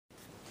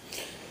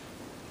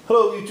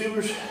Hello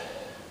YouTubers.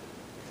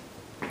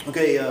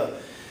 Okay,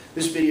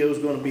 this video is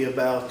going to be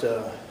about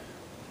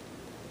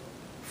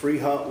free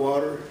hot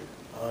water.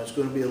 It's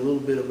going to be a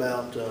little bit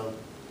about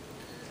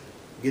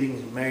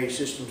getting married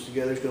systems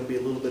together. It's going to be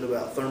a little bit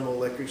about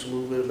thermoelectrics, a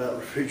little bit about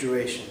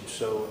refrigeration.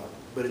 So,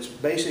 but it's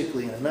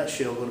basically, in a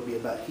nutshell, going to be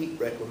about heat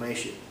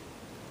reclamation.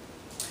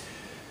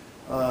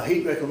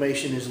 Heat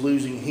reclamation is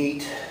losing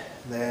heat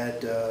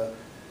that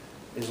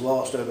is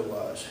lost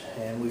otherwise,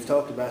 and we've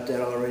talked about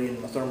that already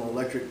in the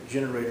thermoelectric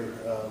generator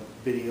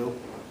video,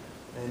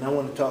 and I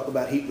want to talk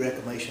about heat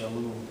reclamation a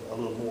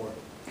little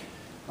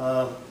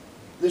more.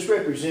 This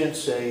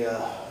represents a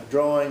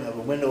drawing of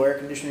a window air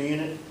conditioner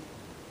unit.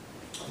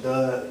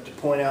 To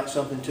point out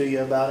something to you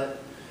about it,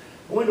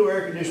 a window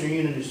air conditioner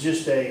unit is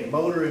just a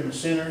motor in the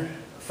center,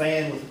 a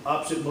fan with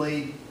opposite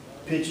blade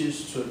pitches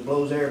so it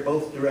blows air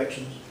both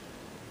directions,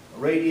 a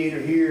radiator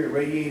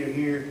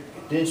here,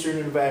 condenser and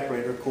an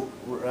evaporator,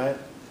 right?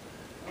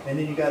 And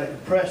then you got a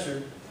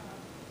compressor,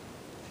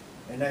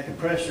 and that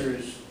compressor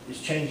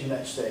is changing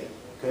that state,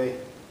 okay?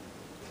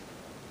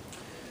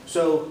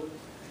 So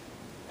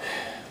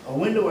a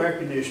window air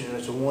conditioner,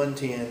 it's a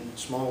 110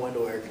 small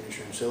window air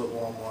conditioner, sell at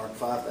Walmart,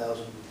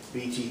 5,000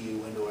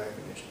 BTU window air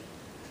conditioner.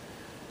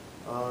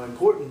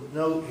 Important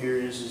note here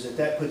is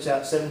that puts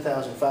out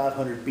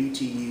 7,500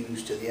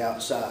 BTUs to the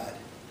outside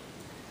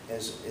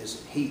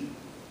as heat.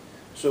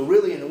 So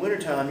really in the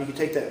wintertime, you can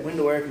take that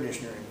window air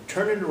conditioner and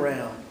turn it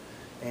around,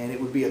 and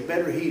it would be a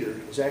better heater.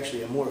 It's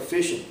actually a more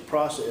efficient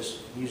process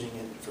using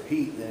it for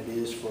heat than it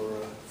is for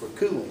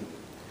cooling.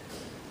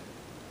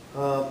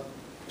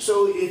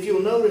 So if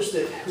you'll notice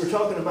that we're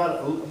talking about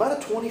a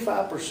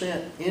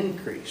 25%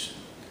 increase.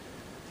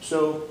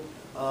 So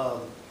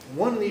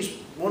one of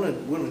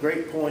the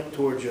great point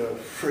towards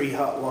free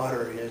hot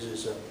water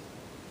is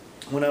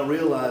when I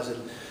realized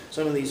that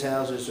some of these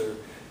houses are,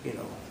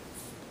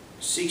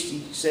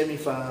 60,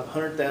 75,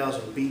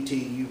 100,000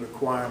 BTU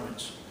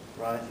requirements,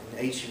 right,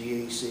 in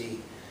HVAC.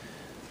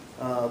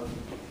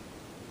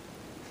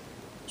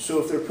 So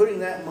if they're putting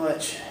that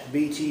much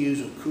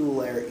BTUs of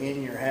cool air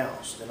in your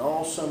house, then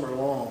all summer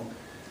long,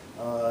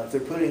 if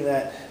they're putting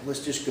that,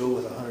 let's just go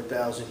with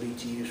 100,000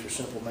 BTUs for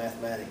simple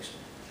mathematics,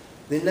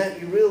 then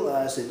you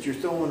realize that you're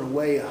throwing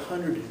away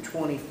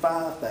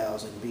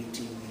 125,000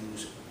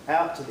 BTUs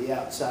out to the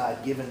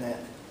outside, giving that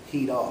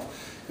heat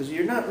off. Because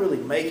you're not really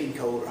making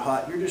cold or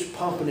hot, you're just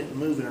pumping it and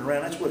moving it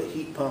around. That's what a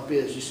heat pump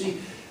is. You see,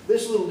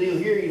 this little deal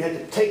here, you'd have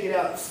to take it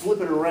out and flip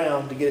it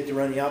around to get it to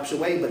run the opposite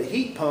way, but a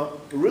heat pump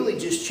really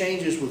just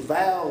changes with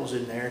valves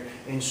in there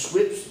and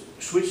switches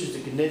the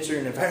condenser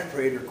and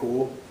evaporator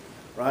coil,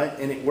 right?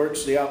 And it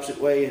works the opposite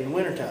way in the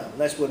wintertime.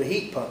 That's what a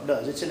heat pump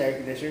does. It's an air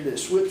conditioner that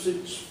flips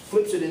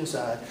it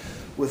inside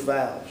with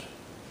valves.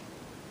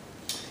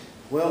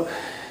 Well,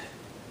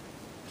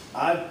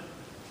 I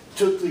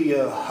took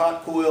the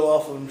hot coil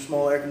off of a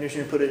small air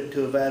conditioner and put it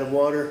into a vat of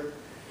water,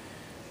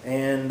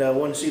 and I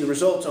wanted to see the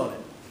results on it.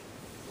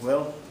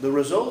 Well, the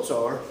results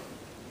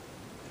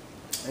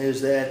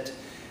is that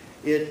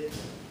the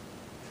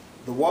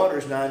water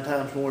is 9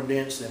 times more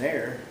dense than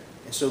air,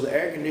 and so the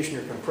air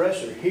conditioner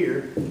compressor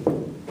here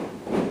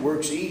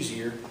works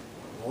easier,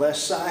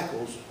 less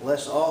cycles,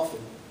 less often,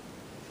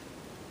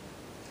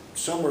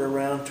 somewhere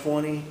around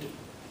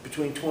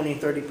between 20 and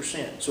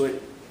 30%. So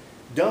it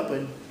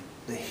dumping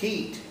the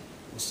heat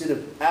instead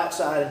of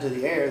outside into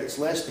the air that's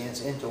less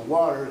dense into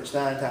water that's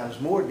 9 times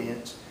more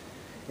dense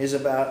is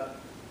about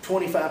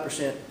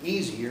 25%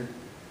 easier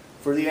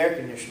for the air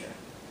conditioner,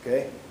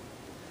 okay?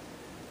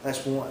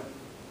 That's one.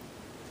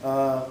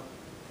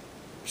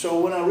 So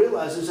when I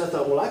realized this, I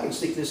thought, well, I can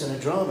stick this in a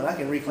drum and I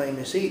can reclaim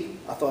this heat.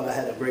 I thought I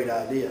had a great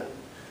idea.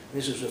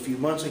 This was a few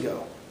months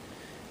ago.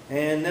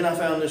 And then I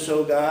found this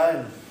old guy,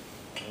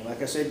 and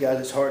like I said, guys,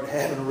 it's hard to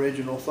have an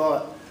original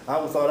thought.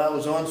 I thought I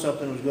was on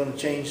something that was going to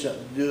change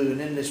something, do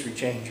an industry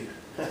changer.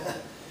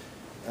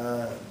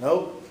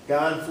 Nope,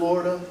 guy in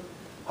Florida,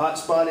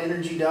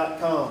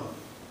 hotspotenergy.com.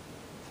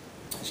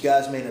 This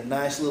guy's made a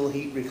nice little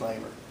heat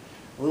reclaimer.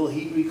 A little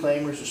heat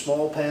reclaimer is a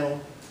small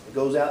panel that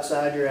goes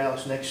outside your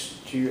house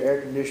next to your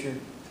air conditioner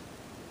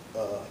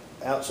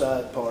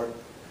outside part.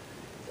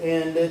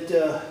 And it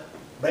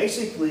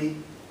basically,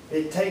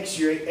 it takes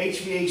your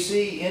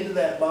HVAC into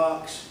that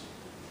box,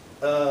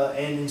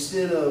 and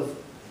instead of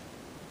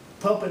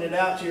pumping it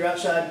out to your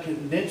outside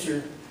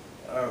condenser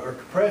or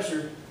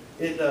compressor,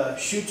 it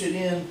shoots it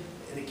in,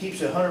 and it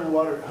keeps a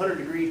 100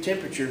 degree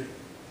temperature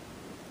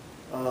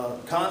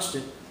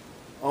constant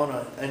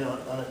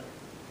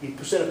you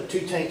set up a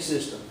 2-tank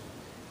system,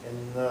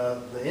 and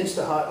the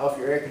Insta-Hot off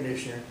your air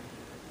conditioner,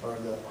 or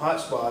the hot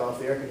spot off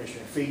the air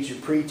conditioner, feeds your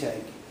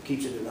pre-tank,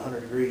 keeps it at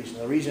 100 degrees.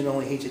 And the reason it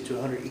only heats it to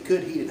 100, it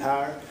could heat it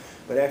higher,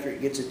 but after it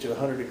gets it to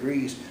 100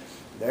 degrees,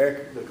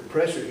 the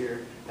compressor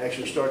here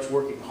actually starts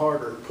working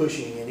harder,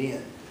 pushing it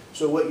in.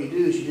 So what you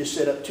do is you just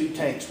set up 2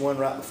 tanks, one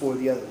right before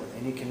the other one,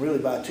 and you can really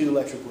buy 2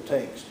 electrical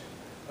tanks,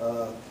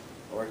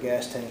 or a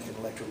gas tank and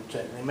electrical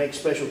tank. They make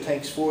special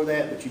tanks for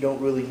that, but you don't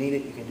really need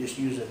it. You can just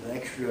use an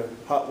extra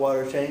hot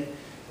water tank,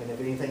 and if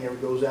anything ever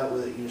goes out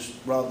with it, you just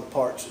rob the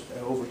parts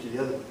over to the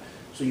other one.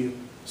 So you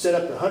set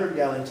up the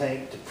 100-gallon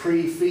tank to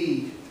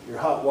pre-feed your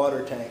hot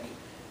water tank,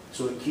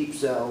 so it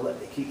keeps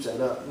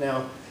that up.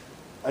 Now,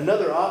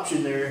 another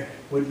option there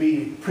would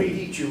be to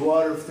preheat your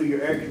water through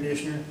your air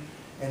conditioner,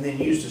 and then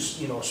use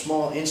this, a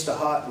small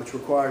Insta-Hot, which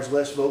requires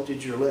less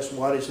voltage or less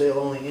wattage. They'll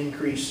only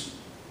increase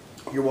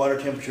your water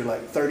temperature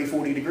like 30,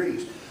 40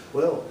 degrees.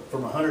 Well,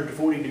 from 100 to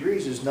 40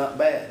 degrees is not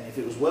bad. And if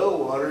it was well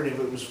watered, if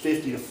it was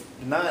 50 to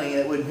 90,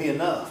 that wouldn't be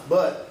enough.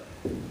 But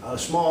a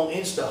small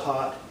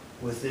Insta-Hot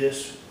with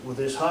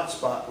this hot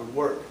spot would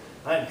work.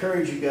 I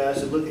encourage you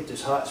guys to look at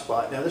this hot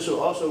spot. Now, this will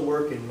also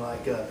work in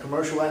like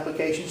commercial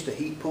applications to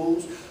heat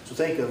pools. So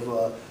think of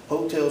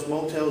hotels,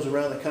 motels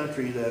around the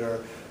country that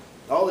are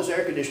all this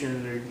air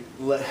conditioner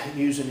they're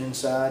using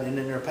inside, and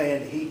then they're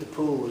paying to heat the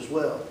pool as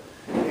well.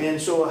 And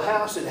so a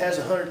house that has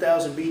a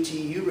 100,000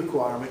 BTU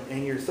requirement,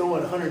 and you're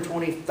throwing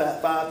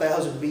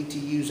 125,000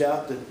 BTUs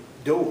out the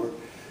door,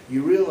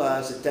 you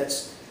realize that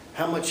that's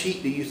how much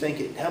heat do you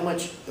think how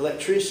much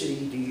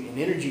electricity and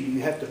energy do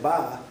you have to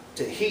buy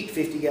to heat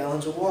 50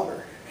 gallons of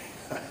water?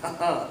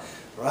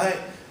 Right?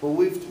 Well,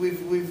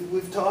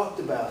 we've talked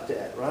about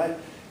that, right?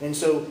 And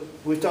so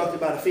we've talked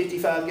about a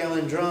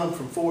 55-gallon drum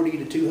from 40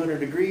 to 200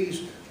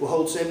 degrees will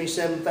hold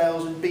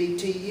 77,000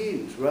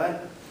 BTUs, right?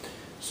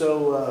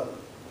 So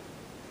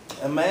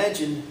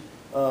imagine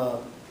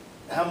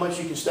how much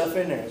you can stuff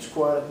in there. It's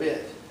quite a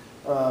bit.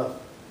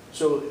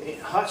 So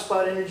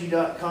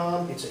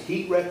hotspotenergy.com, it's a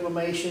heat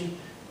reclamation.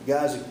 The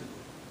guy's a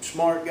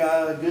smart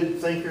guy, a good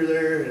thinker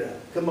there to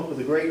come up with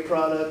a great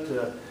product.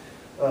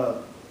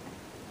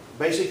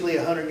 Basically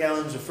 100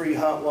 gallons of free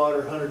hot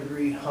water,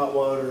 100-degree hot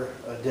water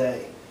a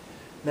day.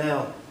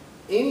 Now,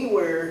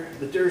 anywhere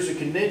that there's a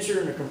condenser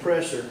and a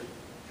compressor,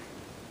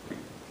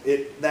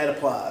 that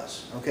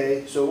applies,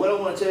 okay? So what I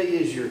want to tell you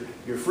is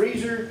your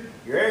freezer,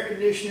 your air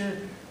conditioner,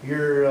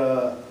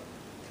 your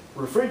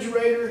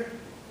refrigerator,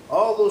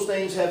 all those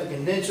things have a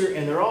condenser,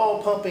 and they're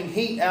all pumping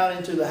heat out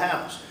into the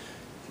house.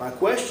 My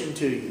question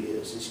to you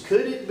is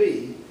could it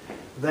be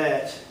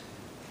that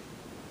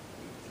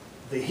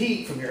the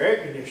heat from your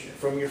air conditioner,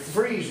 from your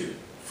freezer,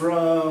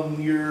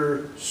 from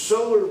your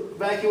solar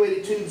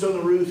evacuated tubes on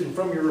the roof, and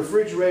from your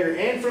refrigerator,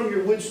 and from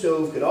your wood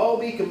stove could all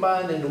be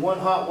combined into one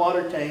hot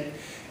water tank,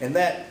 and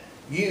that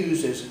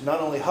used as not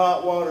only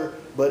hot water,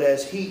 but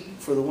as heat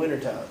for the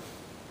wintertime?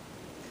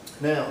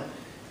 Now,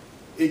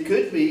 it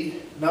could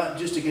be not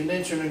just a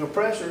condenser and a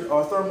compressor,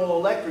 our thermal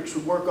electrics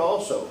would work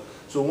also.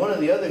 So one of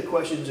the other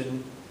questions,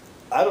 and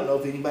I don't know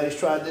if anybody's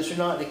tried this or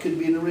not, and it could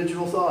be an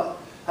original thought.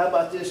 How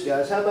about this,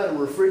 guys? How about a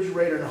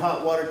refrigerator and a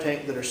hot water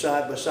tank that are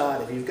side by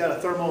side? If you've got a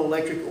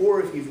thermoelectric, or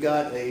if you've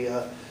got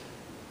a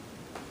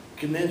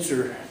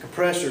condenser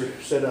compressor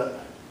set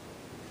up,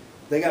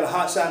 they got a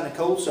hot side and a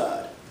cold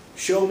side.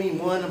 Show me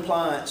one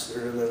appliance,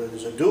 or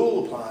there's a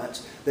dual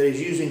appliance, that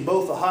is using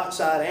both the hot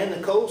side and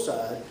the cold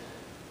side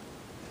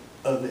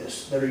of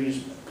this, that are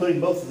putting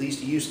both of these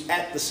to use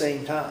at the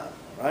same time,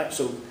 right?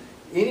 So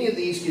any of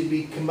these could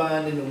be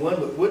combined into one,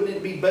 but wouldn't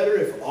it be better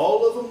if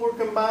all of them were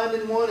combined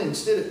in one,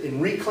 instead of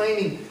in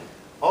reclaiming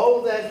all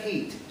of that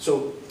heat?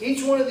 So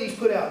each one of these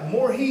put out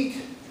more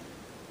heat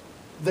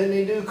than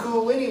they do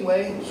cool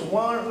anyway, so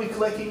why aren't we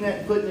collecting that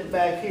and putting it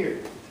back here?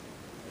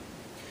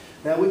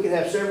 Now we could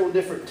have several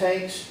different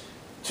tanks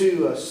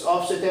to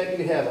offset that. You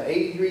could have an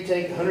 80-degree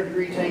tank, a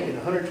 100-degree tank, and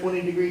a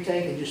 120-degree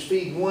tank, and just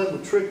feed one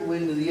would trickle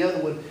into the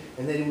other one,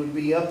 and then it would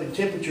be up in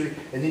temperature,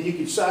 and then you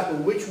could cycle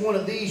which one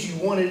of these you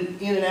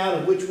wanted in and out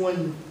of which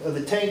one of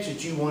the tanks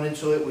that you wanted,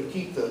 so it would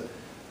keep the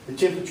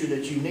temperature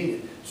that you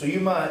needed. So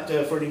you might,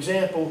 for an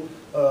example,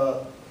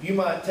 you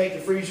might take the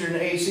freezer and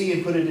the AC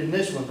and put it in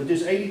this one, but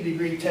this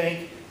 80-degree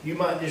tank, you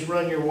might just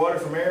run your water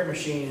from air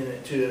machine in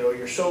it to it, or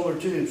your solar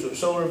tubes, or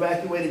solar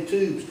evacuated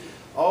tubes.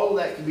 All of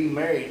that can be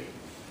married.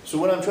 So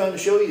what I'm trying to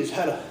show you is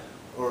how to,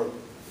 or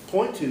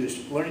point to,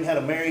 is learning how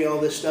to marry all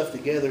this stuff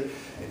together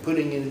and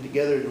putting it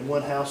together in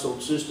one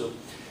household system.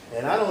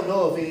 And I don't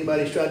know if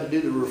anybody's tried to do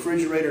the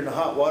refrigerator and the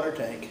hot water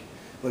tank,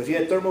 but if you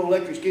had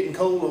thermoelectrics getting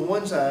cold on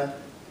one side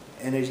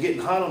and it's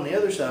getting hot on the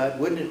other side,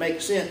 wouldn't it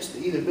make sense to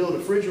either build a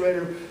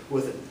refrigerator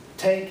with a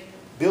tank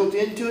built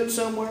into it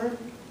somewhere,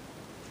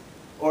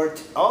 or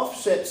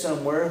offset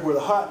somewhere where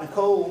the hot and the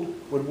cold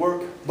would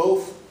work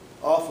both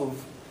off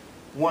of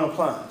one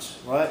appliance,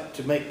 right,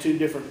 to make two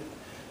different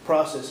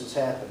processes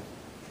happen.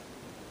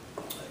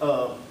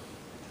 And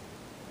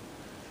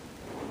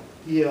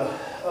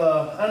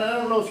I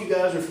don't know if you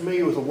guys are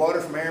familiar with a water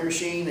from air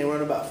machine. They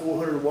run about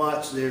 400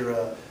 watts.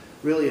 They're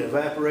really an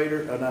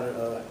evaporator,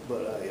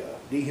 but a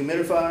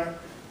dehumidifier.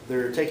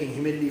 They're taking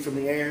humidity from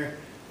the air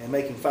and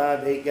making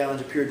 5 to 8 gallons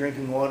of pure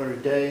drinking water a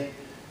day.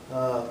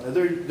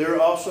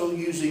 They're also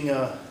using,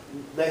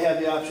 they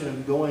have the option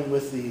of going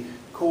with the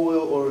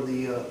coil or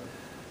the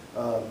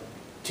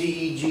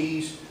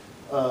TEGs.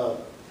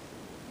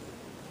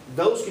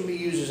 Those can be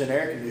used as an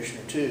air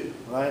conditioner too,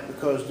 right?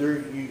 Because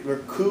they're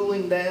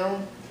cooling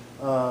down.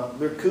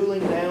 They're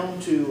cooling down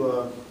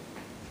to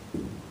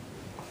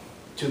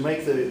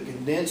make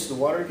the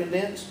water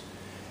condense.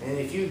 And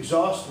if you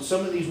exhaust,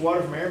 some of these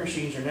water from air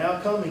machines are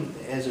now coming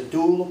as a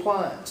dual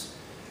appliance.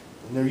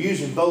 And they're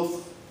using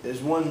both as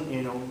one,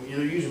 you know,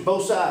 you're using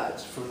both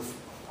sides for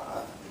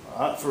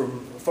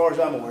from as far as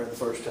I'm aware the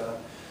first time.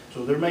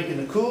 So they're making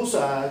the cool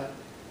side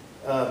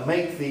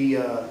make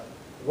the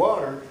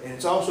water, and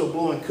it's also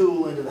blowing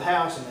cool into the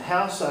house, and the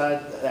house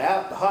side,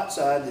 the hot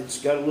side,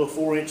 it's got a little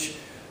 4-inch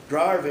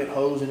dryer vent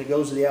hose and it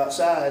goes to the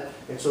outside,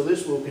 and so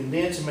this will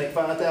condense and make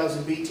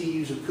 5,000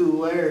 BTUs of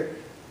cool air,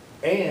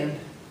 and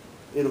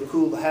it'll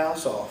cool the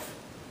house off,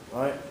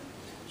 right?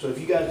 So if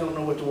you guys don't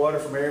know what the water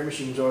from air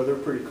machines are, they're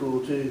pretty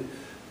cool too.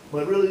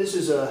 But really this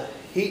is a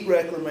heat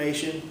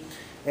reclamation,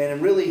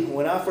 and really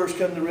when I first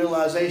come to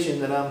realization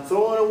that I'm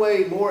throwing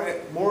away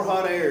more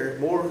hot air,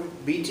 more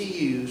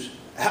BTUs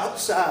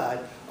outside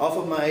off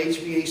of my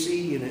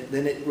HVAC unit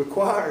than it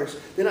requires,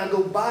 then I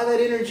go buy that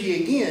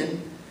energy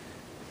again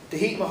to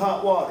heat my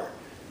hot water.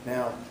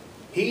 Now,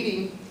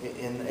 heating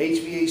in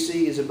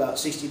HVAC is about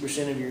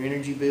 60% of your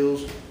energy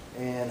bills,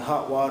 and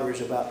hot water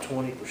is about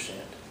 20%.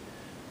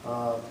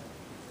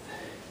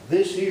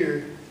 This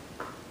here,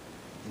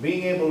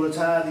 being able to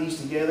tie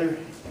these together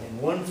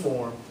in one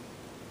form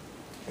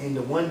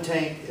into one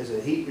tank as a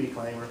heat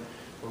reclaimer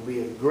will be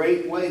a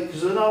great way,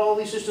 because not all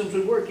these systems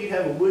would work. You'd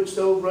have a wood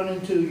stove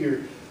running to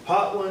your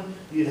hot one,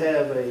 you'd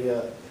have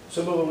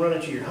some of them running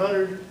to your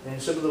 100,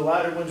 and some of the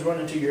lighter ones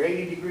running to your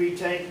 80-degree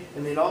tank,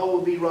 and it all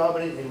would be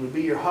robbing it, and it would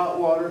be your hot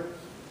water.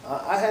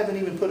 I haven't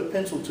even put a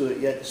pencil to it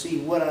yet to see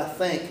what I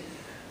think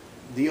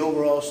the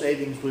overall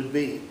savings would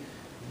be.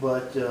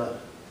 But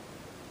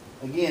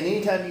again,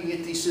 anytime you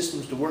get these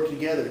systems to work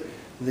together,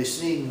 the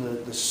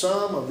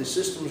sum of the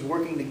systems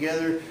working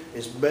together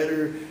is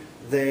better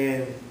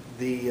than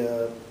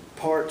the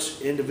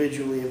parts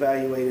individually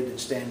evaluated and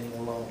standing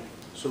alone.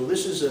 So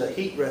this is a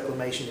heat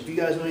reclamation. If you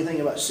guys know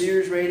anything about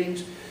Sears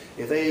ratings,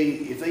 if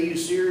they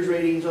use Sears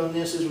ratings on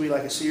this would be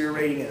like a Sears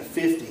rating at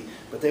 50,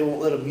 but they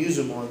won't let them use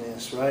them on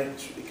this, right?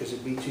 Because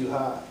it'd be too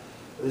hot.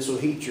 This will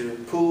heat your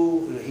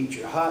pool, it'll heat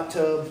your hot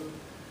tub,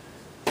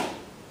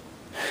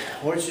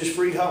 or it's just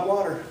free hot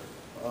water.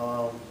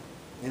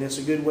 And it's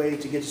a good way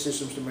to get the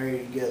systems to marry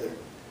together.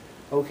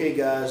 Okay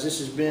guys, this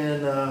has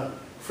been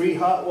free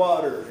hot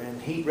water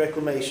and heat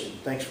reclamation.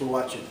 Thanks for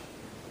watching.